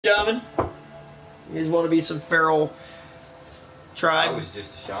Shaman? You guys want to be some feral tribe? I was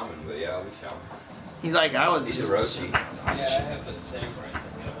just a shaman, but yeah, I'll be shaman. He's like, I was He's just a Roshi. Yeah, I have the same right that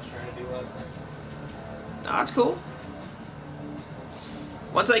I was trying to do last night. No, that's cool.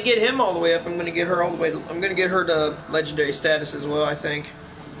 Once I get him all the way up, I'm gonna get her all the way. I'm gonna get her to legendary status as well, I think.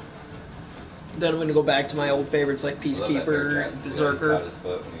 Then I'm gonna go back to my old favorites like Peacekeeper, Berserker,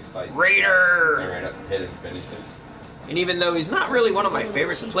 Raider. I ran up and hit him, finished him. And even though he's not really one of my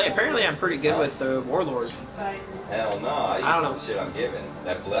favorites to play, apparently I'm pretty good with the Warlord. Hell no, I don't know. the shit I'm giving.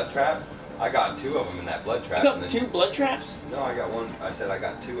 That blood trap, I got 2 of them in that blood trap. You got 2 blood traps? No, I got 1. I said I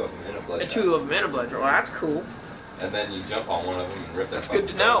got 2 of them in a blood trap. 2 of them in a blood trap. Well, that's cool. And then you jump on one of them and rip that That's good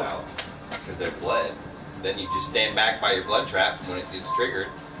to fucking know. blood out. Because they're bled. Then you just stand back by your blood trap when it gets triggered.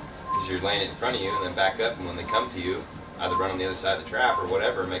 Because you're laying it in front of you and then back up, and when they come to you, either run on the other side of the trap or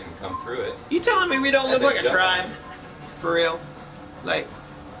whatever, make them come through it. You telling me we don't And look then like a jump on tribe? them. For real? Like,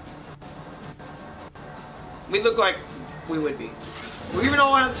 we look like we would be. We even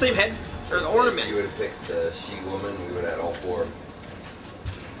all have the same head or the ornament. If you would have picked the she-woman, we would have had all 4.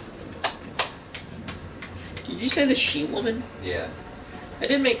 Did you say the she-woman? Yeah, That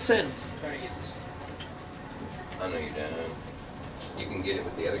didn't make sense. Trying to get I know you're down. You can get it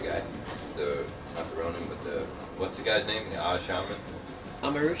with the other guy. Not the Ronin, but the... What's the guy's name? The Shaman?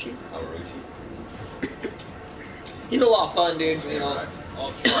 Amarushi? Amarushi. He's a lot of fun, dude. Same right.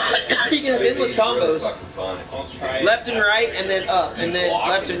 I'll try. You can have endless He's really combos. fucking fun. I'll try. Left and right, and then up, and then Block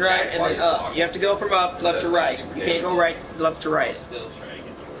left and and right, attack and while then you're up. blocking. You have to go from up, left to That's like right. super You can't go dangerous. right, left to I'll right. still try to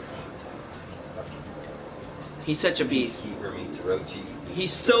get the word He's such a beast. Peacekeeper meets Orochi.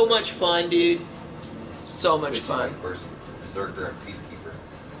 He's so much fun, dude. So much Which is fun. like Berserker and Peacekeeper.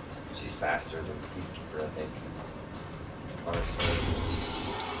 She's faster than Peacekeeper, I think. On her sword.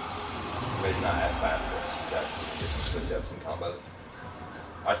 Maybe not as fast, but she's got some different switch ups and combos.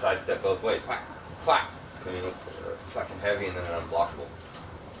 I sidestep both ways. Whack, whack. Come in with fucking heavy and then an unblockable.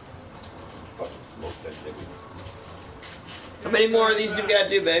 Fucking smoke that shit. How many more of these do we gotta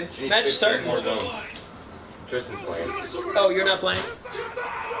do, babe? She needs Match 15 start. more zones. Tristan's playing. Oh, you're not playing?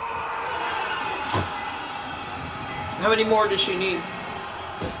 How many more does she need?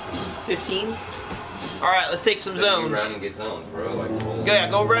 15? Alright, let's take some Then you zones. run and get zones, bro. Like, roll. Go, yeah,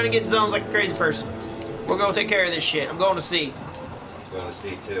 go run and get zones like a crazy person. We'll go take care of this shit. I'm going to C. Going to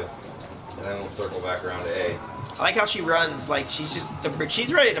C2. And then we'll circle back around to A. I like how she runs. Like, she's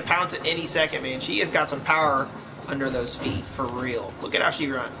ready to pounce at any second, man. She has got some power under those feet, for real. Look at how she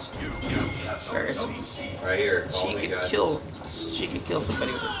runs. Where is she? Right here. Call She me, could guys. kill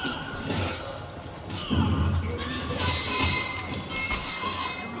somebody with her feet.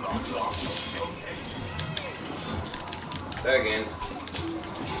 Back in.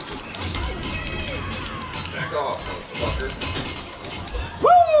 Back off, motherfucker.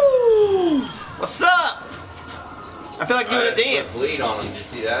 Woo! What's up? I feel like doing a Alright, dance. put bleed on him. Did you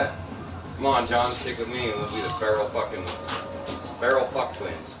see that? Come on, John, stick with me and we'll be the feral fuck twins.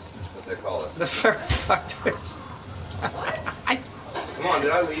 What they call us. The fuck twins. Come on,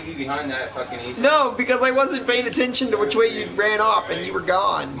 did I leave you behind that fucking easy? No, because I wasn't paying attention to which way you ran off and you were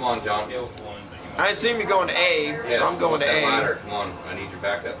gone. Come on, John. killed one, but you I assume you're going to A, Yes, so I'm going to that A. ladder. Come on, I need your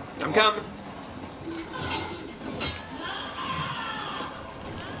backup. I'm Come on. coming.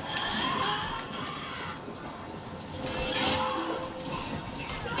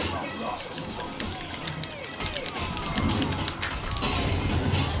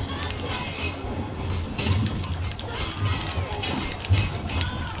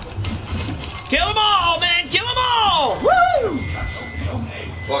 Kill them all, man! Kill them all! Woo!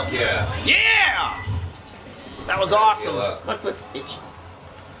 Fuck yeah. Yeah! That was awesome. Heal up. My foot's itchy.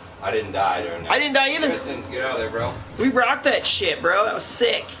 I didn't die during that. I didn't die either. Tristan, get out of there, bro. We rocked that shit, bro. That was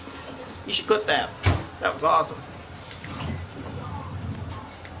sick. You should clip that. That was awesome.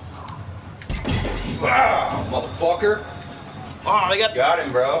 Wow, motherfucker. Oh, they got. Got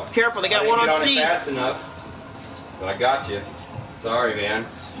him, bro. Careful, they got I one didn't on get C. it fast enough, but I got you. Sorry, man.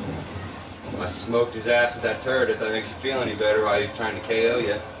 I smoked his ass with that turret. If that makes you feel any better, while he was trying to KO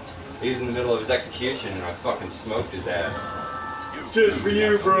you. He was in the middle of his execution, and I fucking smoked his ass. Just for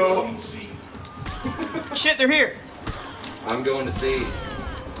you, bro. Shit, they're here. I'm going to C.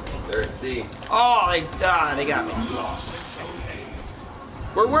 They're at C. Oh, they got me.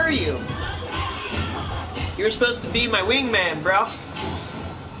 Where were you? You were supposed to be my wingman, bro.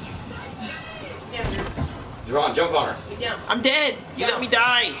 Jerron, jump on her. I'm dead. You let me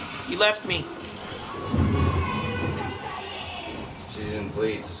die. You left me. She didn't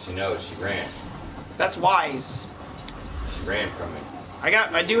bleed, so she knows. She ran. That's wise. She ran from me.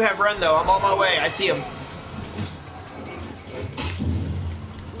 I do have run though. I'm on my way. I see him.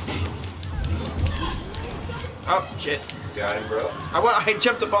 Oh, shit. Got him, bro. I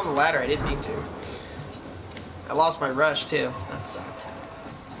jumped up on the ladder. I didn't mean to. I lost my rush, too. That sucked.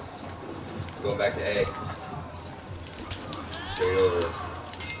 Going back to A. Straight over.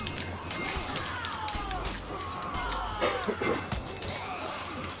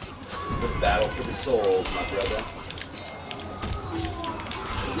 The battle for the souls, my brother.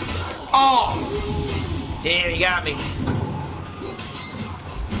 Oh! Damn, he got me.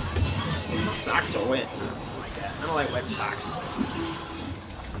 Socks are wet. I don't like that. I don't like wet socks.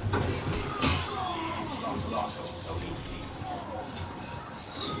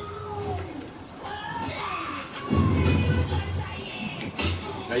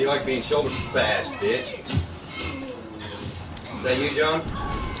 Now you like being shoulder bashed, bitch. Is that you, John?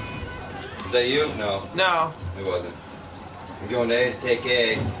 Is that you? No. No. It wasn't. I'm going to A to take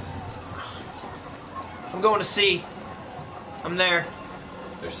A. I'm going to C. I'm there.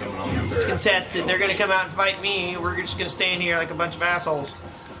 There's someone on the third. It's contested. They're going to come out and fight me. We're just going to stand here like a bunch of assholes.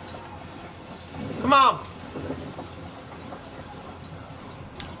 Come on.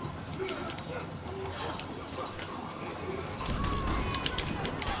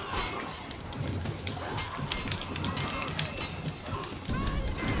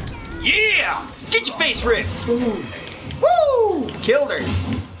 Yeah! Get your face ripped! Woo! Killed her.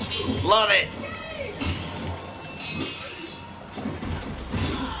 Love it.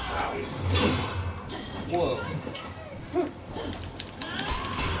 Whoa.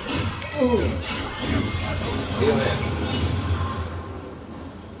 Feel it.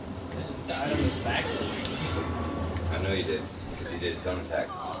 I just died on the backswing. I know you did, because you did his own attack.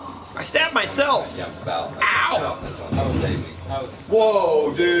 I stabbed myself. I jumped about. Ow! That's one that saved me. I was.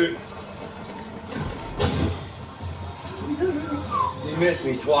 Whoa, dude! You missed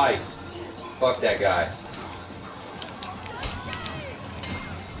me twice. Fuck that guy.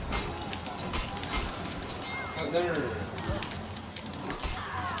 Oh, no.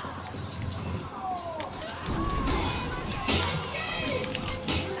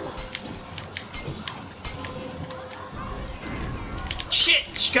 Shit!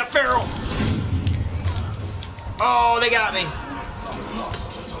 She got feral. Oh, they got me.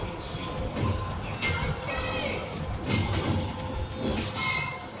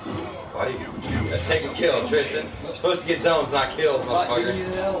 Why do you take a kill, Tristan? You're supposed to get zones, not kills, motherfucker.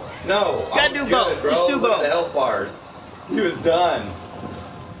 No, I Gotta was do good, both. bro. Just do Look at both. the health bars. He was done.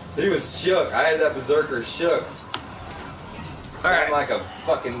 He was shook. I had that berserker shook. All right. I'm like a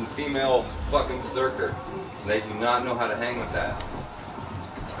fucking female fucking berserker. They do not know how to hang with that.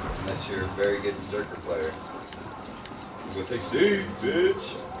 Unless you're a very good berserker player. Go take C,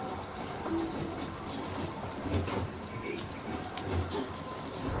 bitch.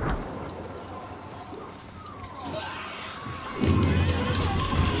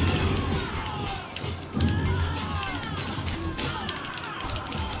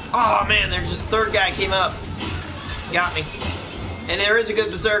 Oh man, there's just a third guy came up. Got me. And there is a good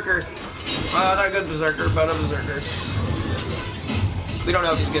berserker. Not a good berserker, but a berserker. We don't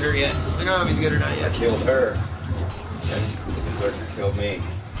know if he's good or yet. We don't know if he's good or not I yet. killed her. And the berserker killed me.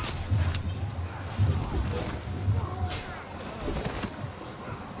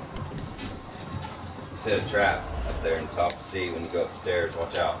 You set a trap up there in the top of C when you go upstairs.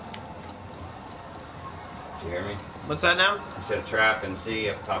 Watch out. Do you hear me? What's that now? You set a trap in C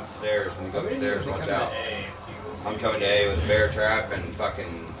up top of the stairs. When you go upstairs, watch out. Hey, I'm coming to A with a bear trap and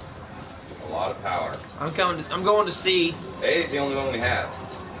fucking a lot of power. I'm going to C. A is the only one we have.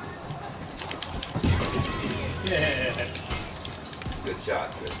 yeah. Good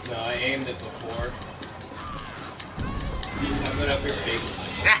shot, Chris. No, I aimed it before. I've been up here big.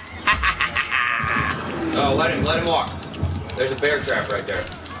 Oh, let him walk. There's a bear trap right there.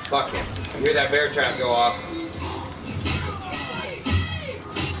 Fuck him. You hear that bear trap go off?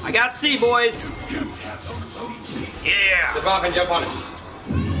 I got C, boys. Yeah. Flip off and jump on it.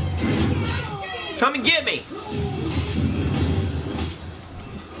 Come and get me.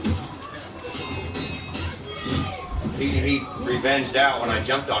 He revenged out when I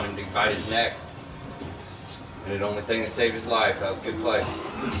jumped on him to bite his neck. And the only thing that saved his life. That was a good play.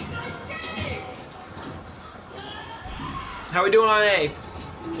 How we doing on A?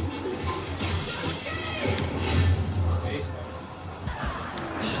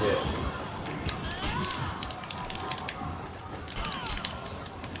 Shit.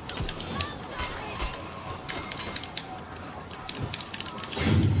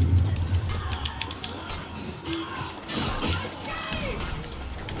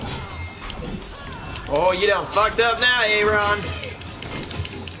 Oh, you done fucked up now, Aaron.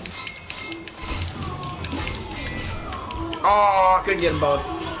 Oh, I couldn't get them both.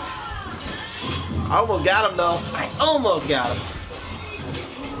 I almost got him though. I almost got him.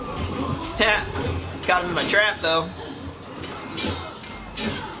 Yeah, got him in my trap though.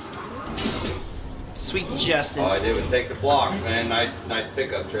 Sweet justice. All I did was take the blocks, man. Nice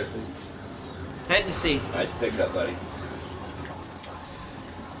pickup, Tristan. Head to see. Nice pickup, buddy.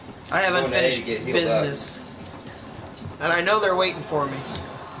 I have Going to A to unfinished get healed business. And I know they're waiting for me.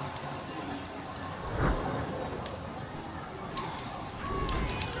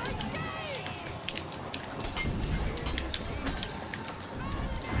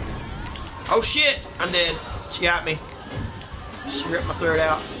 Oh shit! I'm dead. She got me. She ripped my throat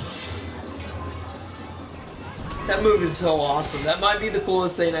out. That move is so awesome. That might be the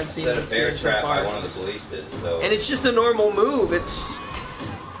coolest thing I've seen. Set a this bear game trap so far. by one of the ballistas. So. And it's just a normal move. It's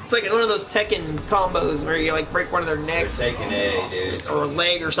like one of those Tekken combos where you like break one of their necks. They're taking A, dude. Or a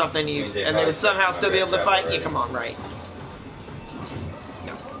leg or something, and they would somehow still be able to fight you. Come on, right?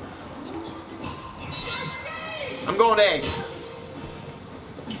 No. I'm going to A.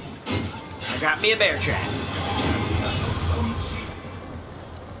 I got me a bear trap.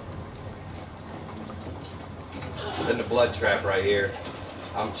 Send a blood trap right here.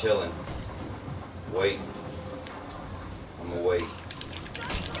 I'm chilling. Wait. I'm gonna wait.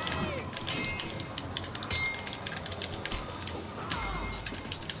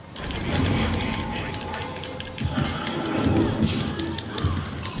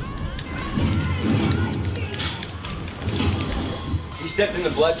 He stepped in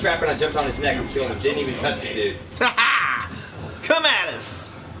the blood trap and I jumped on his neck and killed him. Didn't even touch the dude. Come at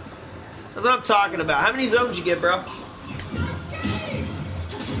us. That's what I'm talking about. How many zones you get, bro?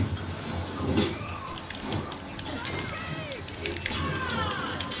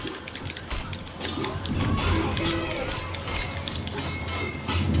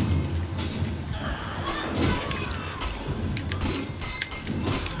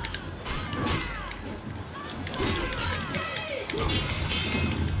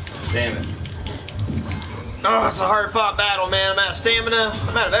 Damn it. Oh, it's a hard-fought battle, man. I'm out of stamina.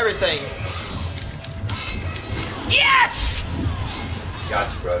 I'm out of everything. Yes!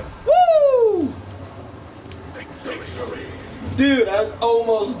 Gotcha, bro. Woo! Dude, I was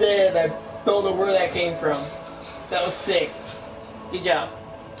almost dead. I don't know where that came from. That was sick. Good job.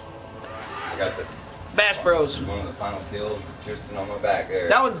 I got the Bash Bros. one of the final kills. Tristan on my back there.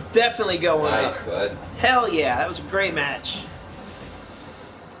 That one's definitely going nice, up. bud. Hell yeah, that was a great match.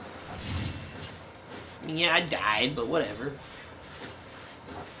 Yeah, I died, but whatever.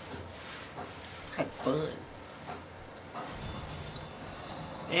 Had fun.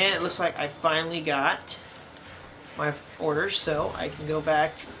 And it looks like I finally got my orders, so I can go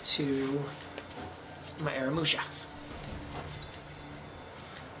back to my Aramusha.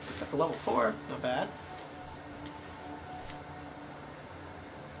 That's a level 4, not bad.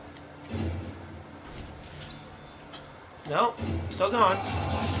 Nope, still going.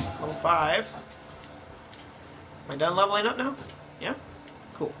 Level 5. Am I done leveling up now? Yeah?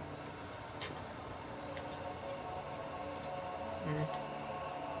 Cool.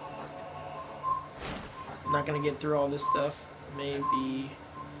 I'm not gonna get through all this stuff. Maybe...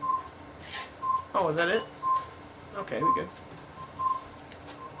 Oh, is that it? Okay, we good.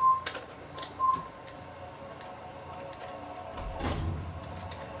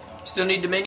 Still need to make